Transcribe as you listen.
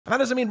And that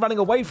doesn't mean running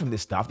away from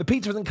this stuff. The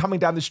pizza isn't coming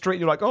down the street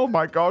and you're like, oh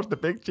my gosh, the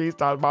big cheese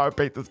tomato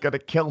pizza's gonna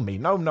kill me.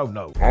 No, no,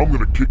 no. I'm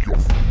gonna kick your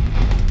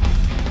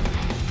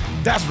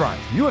That's right.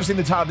 You have seen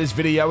the title of this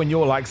video and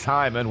you're like,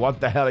 Simon, what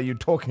the hell are you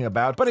talking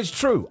about? But it's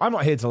true. I'm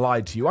not here to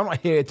lie to you. I'm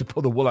not here to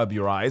pull the wool over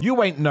your eyes.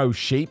 You ain't no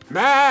sheep.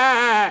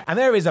 And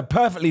there is a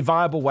perfectly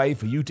viable way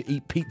for you to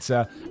eat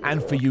pizza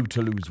and for you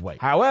to lose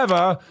weight.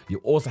 However, you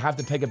also have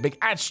to take a big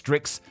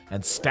asterisk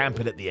and stamp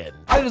it at the end.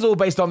 And it is all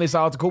based on this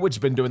article, which has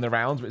been doing the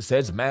rounds, which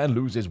says man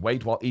loses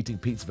weight while eating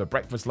pizza for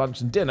breakfast, lunch,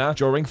 and dinner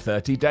during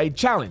 30-day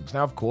challenge.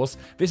 Now, of course,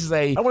 this is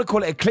I want to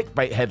call it a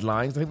clickbait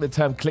headline. I think the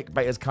term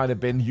clickbait has kind of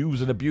been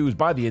used and abused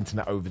by the internet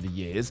over the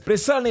years, but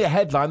it's certainly a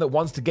headline that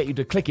wants to get you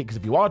to click it, because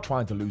if you are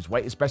trying to lose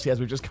weight, especially as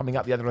we're just coming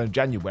up the other end of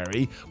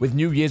January with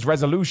New Year's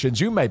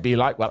resolutions, you may be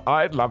like, well,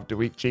 I'd love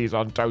to eat cheese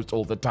on toast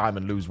all the time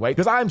and lose weight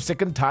because I'm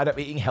sick and tired of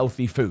eating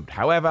healthy food.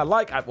 However,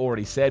 like I've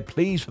already said,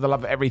 please, for the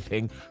love of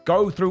everything,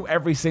 go through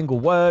every single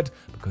word,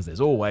 because there's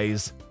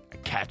always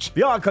catch.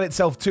 The article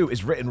itself too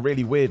is written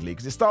really weirdly,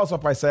 because it starts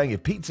off by saying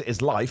if pizza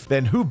is life,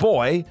 then hoo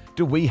boy,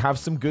 do we have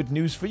some good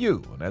news for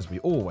you. And as we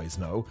always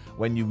know,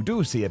 when you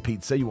do see a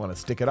pizza, you want to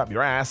stick it up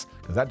your ass,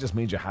 because that just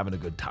means you're having a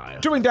good time.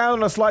 Chewing down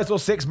on a slice or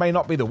 6 may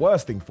not be the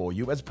worst thing for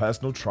you, as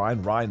personal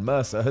trainer Ryan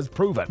Mercer has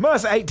proven.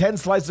 Mercer ate 10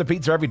 slices of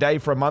pizza every day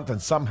for a month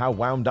and somehow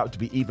wound up to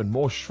be even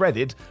more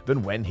shredded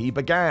than when he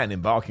began.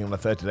 Embarking on a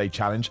 30-day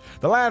challenge,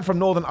 the lad from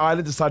Northern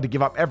Ireland decided to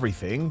give up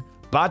everything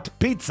but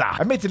pizza.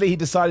 Admittedly, he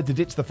decided to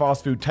ditch the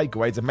fast food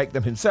takeaways and make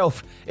them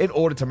himself in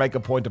order to make a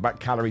point about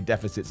calorie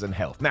deficits and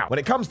health. Now, when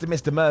it comes to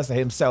Mr. Mercer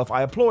himself,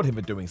 I applaud him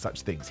for doing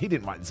such things. He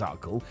didn't write this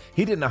article.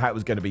 He didn't know how it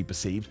was going to be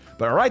perceived.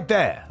 But right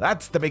there,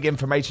 that's the big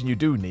information you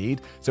do need.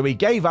 So he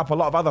gave up a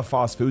lot of other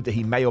fast food that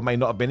he may or may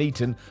not have been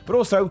eating, but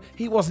also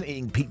he wasn't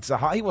eating Pizza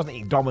Hut, he wasn't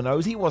eating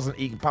Domino's, he wasn't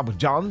eating Papa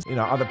John's. You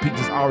know, other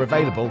pizzas are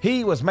available.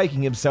 He was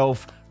making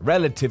himself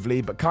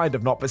relatively, but kind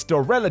of not, but still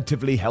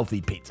relatively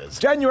healthy pizzas.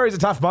 January is a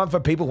tough month for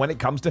people when it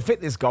comes to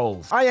fitness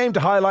goals. I aim to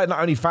highlight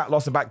not only fat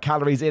loss about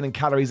calories in and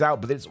calories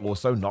out, but it's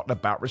also not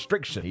about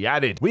restriction. He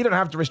added, we don't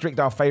have to restrict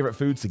our favorite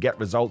foods to get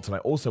results, and I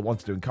also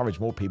wanted to encourage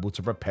more people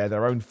to prepare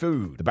their own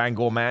food. The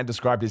Bangor man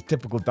described his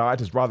typical diet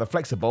as rather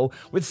flexible,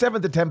 with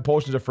 7 to 10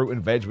 portions of fruit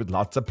and veg with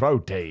lots of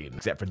protein.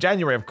 Except for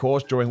January, of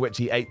course, during which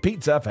he ate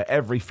pizza for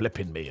every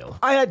flipping meal.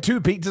 I had 2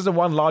 pizzas and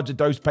 1 larger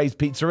dose-paced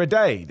pizza a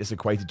day. This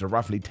equated to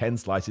roughly 10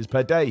 slices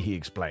per day, he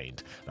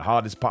explained. The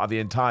hardest part of the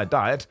entire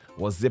diet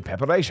was the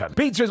preparation.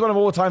 Pizza is one of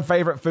my all-time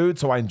favorite foods,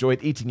 so I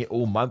enjoyed eating it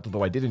all month,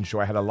 although I did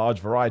ensure I had a large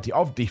variety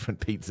of different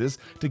pizzas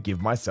to give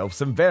myself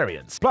some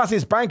variance. Plus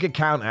his bank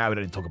account, we don't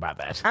need to talk about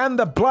that. And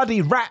the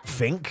bloody rat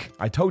fink,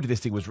 I told you this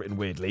thing was written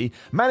weirdly,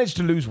 managed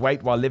to lose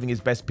weight while living his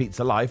best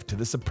pizza life to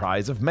the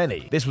surprise of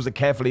many. This was a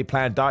carefully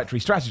planned dietary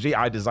strategy.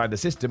 I designed a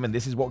system, and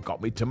this is what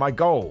got me to my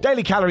goal.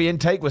 Daily calorie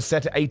intake was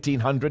set at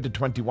 1,800 to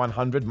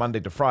 2,100 Monday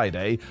to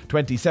Friday,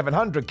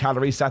 2,700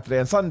 calories Saturday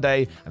and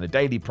Sunday, and a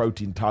daily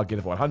protein target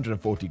of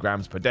 140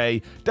 grams per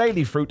day.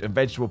 Daily fruit and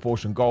vegetable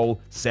portion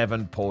goal,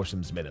 7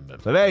 portions minimum.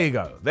 So there you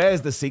go.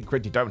 There's the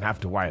secret you don't have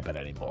to worry about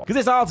anymore. Because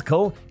this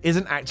article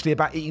isn't actually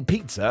about eating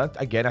pizza,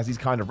 again, as he's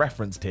kind of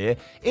referenced here.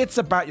 It's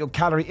about your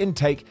calorie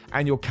intake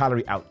and your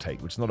calorie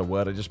outtake, which is not a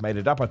word, I just made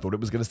it up. I thought it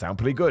was going to sound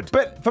pretty good.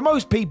 But for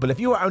most people, if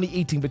you are only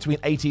eating between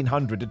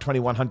 1,800 to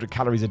 2,100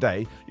 calories a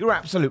day, you're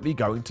absolutely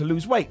going to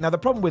lose weight. Now, the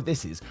problem with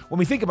this is, when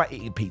we think about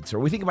eating pizza, or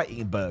we think about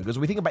eating burgers, or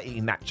we think about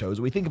eating nachos,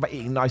 or we think about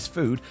eating nice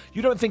food,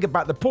 you don't think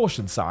about the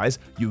portion size,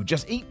 you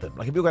just eat them.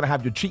 Like if you're going to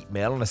have your cheat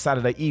meal on a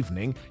Saturday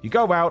evening, you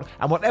go out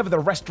and whatever the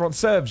restaurant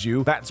serves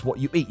you, that's what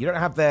you eat. You don't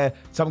have there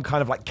some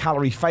kind of like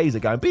calorie phaser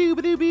going boo,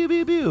 boo, boo,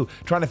 boo, boo,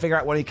 trying to figure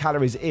out what many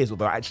calories it is,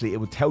 although actually it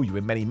will tell you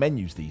in many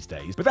menus these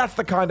days. But that's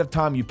the kind of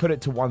time you put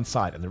it to one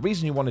side. And the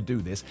reason you want to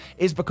do this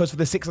is because for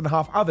the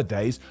 6.5 other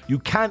days, you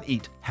can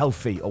eat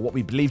healthy, or what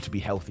we believe to be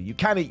healthy. You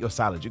can eat your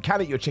salad, you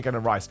can eat your chicken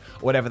and rice,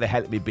 or whatever the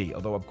hell it may be,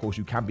 although of course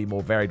you can be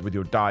more varied with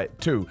your diet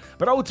too.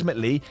 But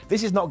ultimately,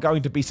 this is not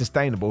going to be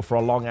sustainable for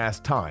a long ass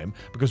time,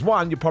 because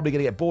 1, you're probably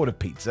going to get bored of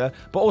pizza,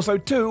 but also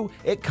 2,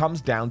 it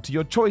comes down to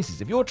your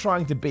choices. If you're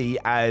trying to be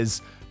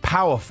as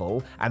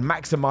powerful and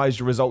maximize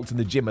your results in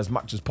the gym as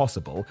much as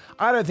possible,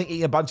 I don't think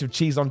eating a bunch of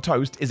cheese on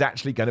toast is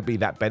actually going to be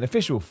that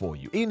beneficial for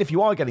you, even if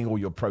you are getting all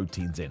your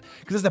proteins in,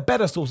 because there's a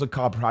better source of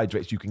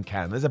carbohydrates you can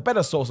there's a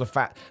better source of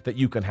fat that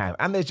you can have,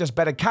 and there's just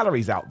better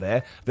calories out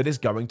there that is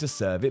going to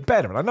serve it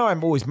better. And I know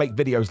I'm always make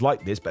videos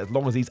like this, but as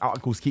long as these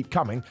articles keep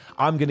coming,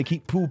 I'm going to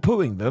keep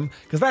poo-pooing them,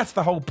 because that's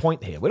the whole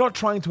point here. We're not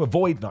trying to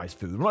avoid nice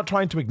food, we're not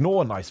trying to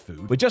ignore nice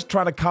food, we're just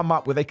trying to come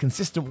up with a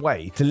consistent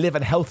way to live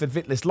a health and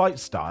fitness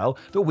lifestyle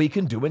that we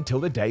can do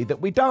until the day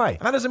that we die. And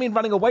that doesn't mean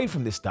running away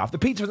from this stuff. The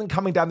pizza isn't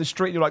coming down the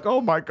street and you're like,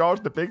 oh my gosh,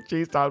 the big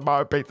cheese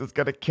tomato pizza's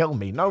gonna kill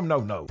me. No, no,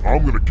 no.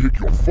 I'm gonna kick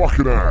your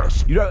fucking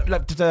ass. You don't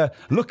like to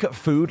look at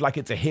food like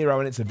it's a hero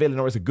and it's a villain,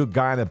 or it's a good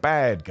guy and a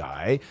bad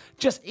guy.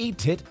 Just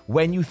eat it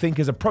when you think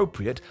is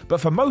appropriate.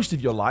 But for most of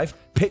your life,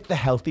 pick the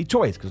healthy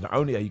choice, because not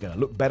only are you going to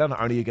look better,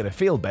 not only are you going to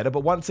feel better,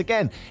 but once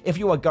again, if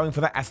you are going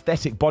for that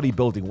aesthetic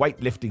bodybuilding,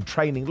 weightlifting,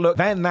 training look,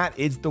 then that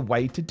is the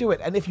way to do it.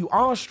 And if you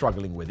are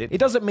struggling with it, it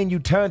doesn't mean you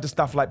turn to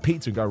stuff like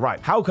pizza and go, right,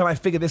 how can I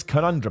figure this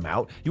conundrum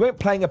out? You ain't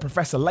playing a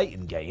Professor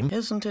Layton game.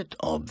 Isn't it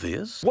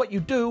obvious? What you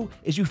do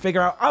is you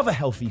figure out other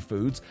healthy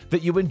foods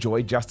that you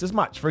enjoy just as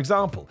much. For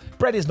example,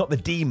 bread is not the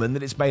demon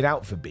that it's made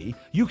out for be.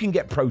 You can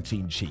get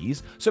protein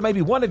cheese, so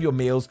maybe one of your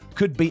meals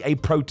could be a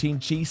protein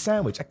cheese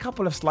sandwich. A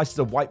couple of slices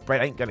of white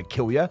bread ain't gonna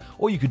kill you,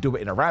 or you could do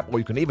it in a wrap, or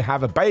you can even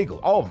have a bagel.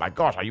 Oh my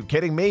gosh, are you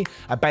kidding me?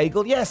 A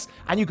bagel? Yes,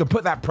 and you can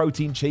put that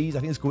protein cheese, I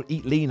think it's called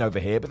Eat Lean over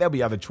here, but there'll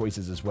be other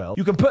choices as well.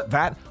 You can put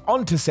that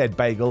onto said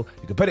bagel,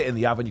 you can put it in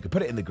the oven, you can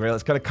put it in the grill,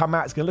 it's gonna come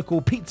out, it's gonna look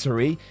all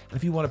pizza-y, and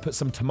if you wanna put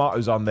some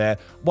tomatoes on there,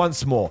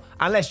 once more,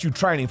 unless you're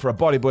training for a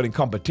bodybuilding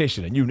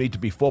competition and you need to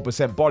be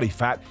 4% body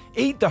fat,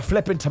 eat the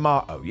flipping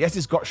tomato. Yes,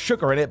 it's got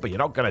sugar in it, but you're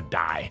not gonna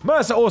die.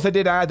 Mercer also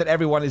did add that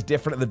everyone is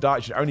different and the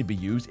diet should only be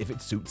used if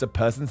it suits a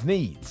person's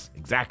needs.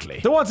 Exactly.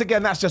 So once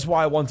again, that's just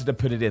why I wanted to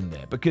put it in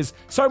there, because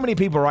so many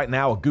people right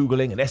now are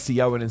Googling and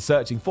SEOing and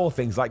searching for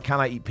things like, can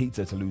I eat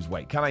pizza to lose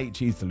weight? Can I eat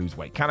cheese to lose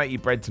weight? Can I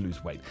eat bread to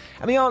lose weight?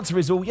 And the answer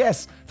is all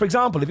yes. For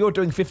example, if you're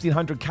doing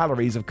 1,500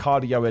 calories of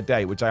cardio a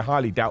day, which I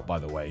highly doubt, by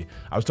the way.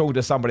 I was talking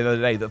to somebody the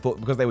other day that thought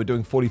because they were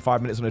doing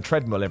 45 minutes on a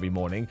treadmill every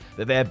morning,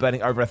 that they're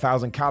burning over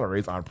 1,000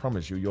 calories. I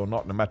promise you, you're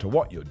not, no matter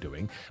what you're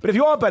doing. But if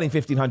you are burning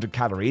 1,500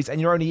 calories and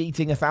you're only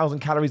eating 1,000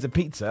 calories of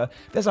pizza,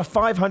 there's a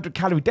 500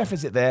 calorie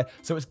deficit there,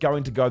 so it's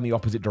going to go in the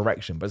opposite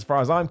direction. But as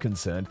far as I'm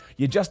concerned,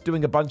 you're just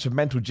doing a bunch of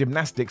mental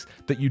gymnastics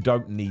that you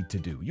don't need to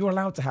do. You're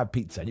allowed to have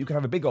pizza, and you can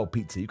have a big old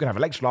pizza. You can have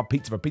an extra large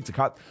pizza for Pizza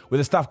Hut with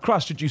a stuffed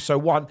crust should you so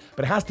want,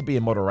 but it has to be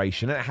in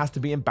moderation and it has to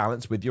be in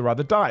balance with your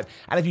other diet.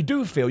 And if you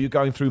do feel you're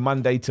going through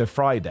Monday to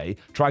Friday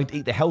trying to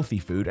eat the healthy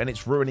food and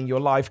it's ruining your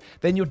life,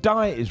 then your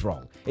diet is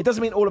wrong. It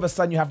doesn't mean all of a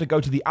sudden you have to go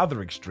to the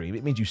other extreme.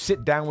 It means you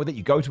sit down with it,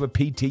 you go to a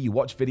PT, you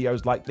watch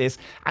videos like this,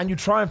 and you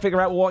try and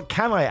figure out, well, what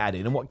can I add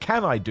in and what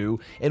can I do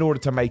in order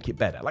to make it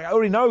better? Like I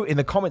already know in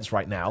the comments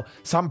right now,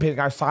 some people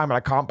go, Simon, I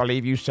can't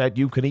believe you said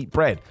you can eat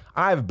bread.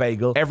 I have a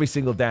bagel every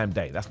single damn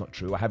day. That's not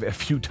true. I have it a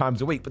few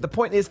times a week. But the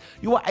point is,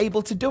 you are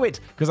able to do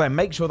it because I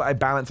make sure that I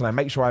balance and I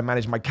make sure I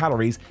manage my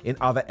calories in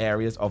other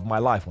areas of my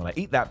life. When I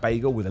eat that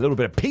bagel with a little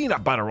bit of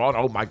peanut butter on,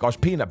 oh my gosh,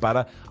 peanut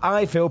butter,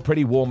 I feel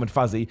pretty warm and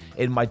fuzzy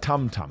in my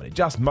tum-tum. And it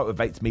just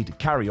motivates me to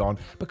carry on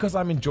because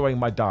I'm enjoying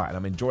my diet and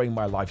I'm enjoying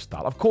my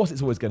lifestyle. Of course,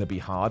 it's always going to be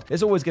hard.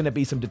 There's always going to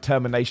be some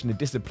determination and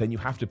discipline you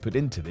have to put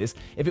into this.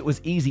 If it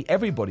was easy,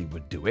 everybody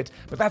would do it.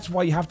 But that's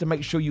why you have to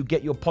make sure you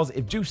get your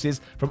positive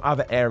juices from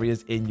other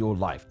areas in your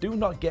life. Do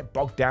not get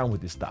bogged down with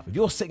this stuff. If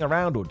you're sitting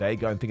around all day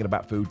going thinking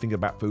about food, thinking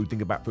about food,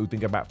 thinking about food,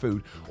 thinking about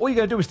food, all you're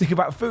going to do is think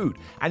about food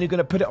and you're going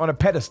to put it on a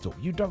pedestal.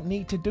 You don't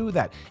need to do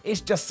that. It's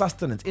just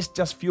sustenance. It's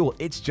just fuel.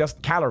 It's just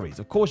calories.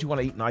 Of course, you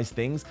want to eat nice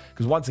things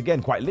because once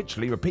again, quite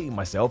literally repeating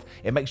myself,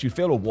 it makes you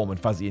feel all warm and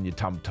fuzzy in your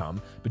tum-tum.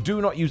 But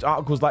do not use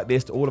articles like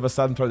this to all of a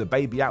sudden throw the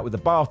baby out with the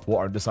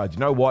bathwater and decide, you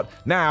know what,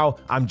 now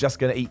I'm just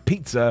going to eat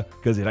pizza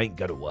because it ain't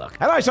going to work.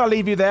 And I shall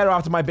leave you there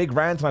after my big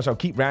rant, and I shall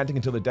keep ranting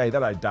until the day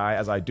that I die,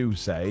 as I do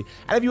say.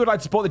 And if you would like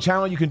to support the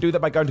channel, you can do that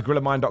by going to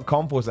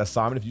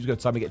grillermind.com/Simon. If you just go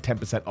to Simon, get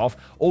 10% off.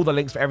 All the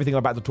links for everything I'm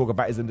about to talk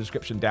about is in the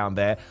description down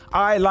there.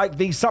 I like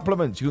these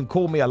supplements. You can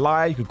call me a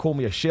liar, you can call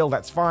me a shill,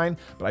 that's fine,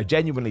 but I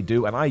genuinely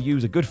do, and I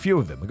use a good few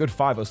of them, a good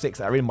 5 or 6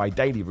 that are in my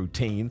daily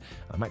routine.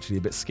 I'm actually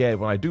a bit scared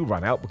when I do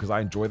run out because I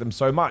enjoy them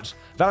so much.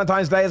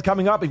 Valentine's Day is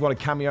coming up. If you want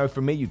a cameo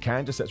from me, you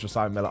can. Just search for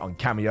Simon Miller on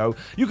Cameo.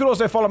 You can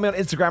also follow me on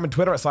Instagram and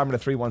Twitter at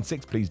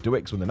Simon316. Please do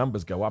it, because when the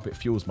numbers go up, it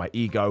fuels my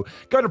ego.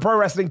 Go to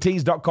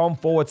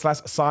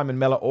prowrestlingtees.com/Simon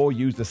Miller, or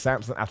use the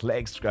Samson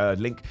Athletics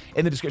link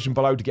in the description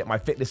below to get my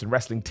fitness and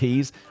wrestling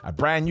tees. A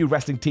brand new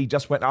wrestling tee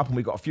just went up, and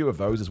we got a few of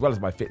those, as well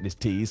as my fitness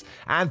tees.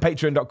 And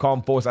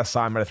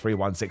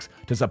patreon.com/Simon316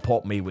 to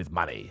support me with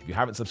money. If you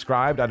haven't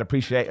subscribed, I'd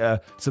appreciate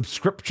a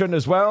subscription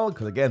as well,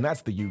 because again,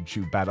 that's the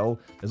YouTube battle.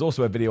 There's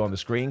also a video on the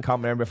screen. Can't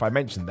remember if I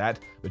mentioned that,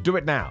 but do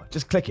it now.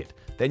 Just click it.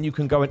 Then you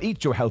can go and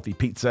eat your healthy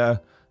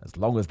pizza as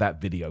long as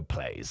that video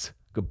plays.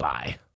 Goodbye.